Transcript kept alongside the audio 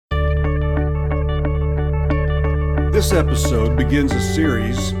This episode begins a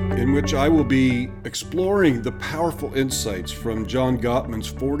series in which I will be exploring the powerful insights from John Gottman's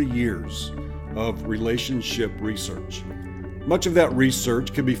 40 years of relationship research. Much of that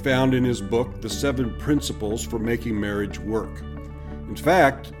research can be found in his book, The 7 Principles for Making Marriage Work. In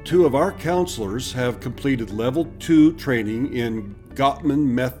fact, 2 of our counselors have completed Level 2 training in Gottman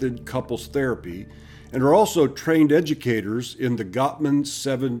Method Couples Therapy and are also trained educators in the Gottman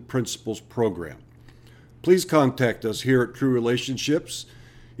 7 Principles program. Please contact us here at True Relationships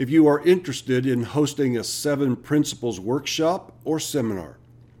if you are interested in hosting a 7 Principles workshop or seminar.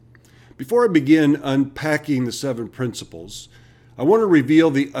 Before I begin unpacking the 7 principles, I want to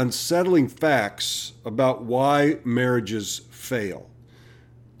reveal the unsettling facts about why marriages fail.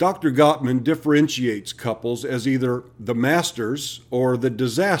 Dr. Gottman differentiates couples as either the masters or the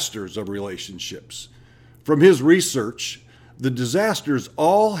disasters of relationships. From his research, the disasters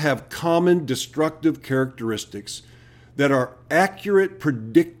all have common destructive characteristics that are accurate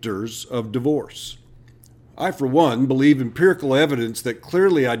predictors of divorce. I, for one, believe empirical evidence that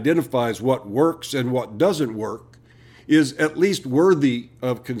clearly identifies what works and what doesn't work is at least worthy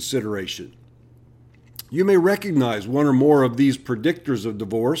of consideration. You may recognize one or more of these predictors of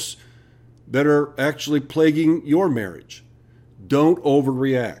divorce that are actually plaguing your marriage. Don't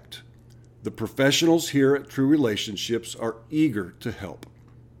overreact. The professionals here at True Relationships are eager to help.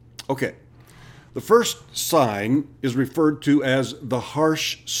 Okay, the first sign is referred to as the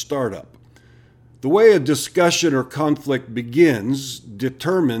harsh startup. The way a discussion or conflict begins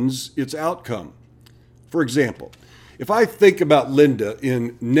determines its outcome. For example, if I think about Linda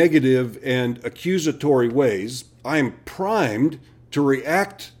in negative and accusatory ways, I am primed to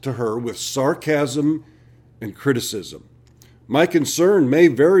react to her with sarcasm and criticism. My concern may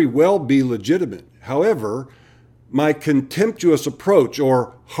very well be legitimate. However, my contemptuous approach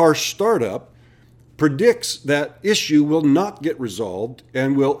or harsh startup predicts that issue will not get resolved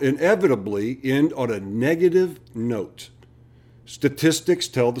and will inevitably end on a negative note. Statistics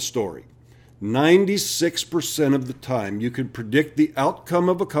tell the story. 96% of the time you can predict the outcome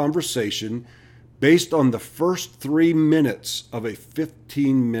of a conversation based on the first 3 minutes of a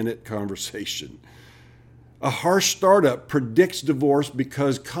 15-minute conversation. A harsh startup predicts divorce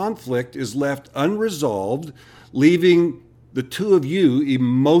because conflict is left unresolved, leaving the two of you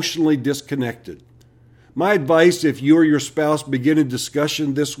emotionally disconnected. My advice, if you or your spouse begin a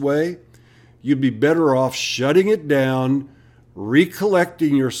discussion this way, you'd be better off shutting it down,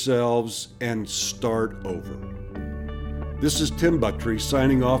 recollecting yourselves, and start over. This is Tim Buttry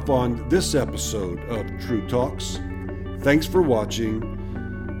signing off on this episode of True Talks. Thanks for watching,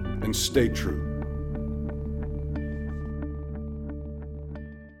 and stay true.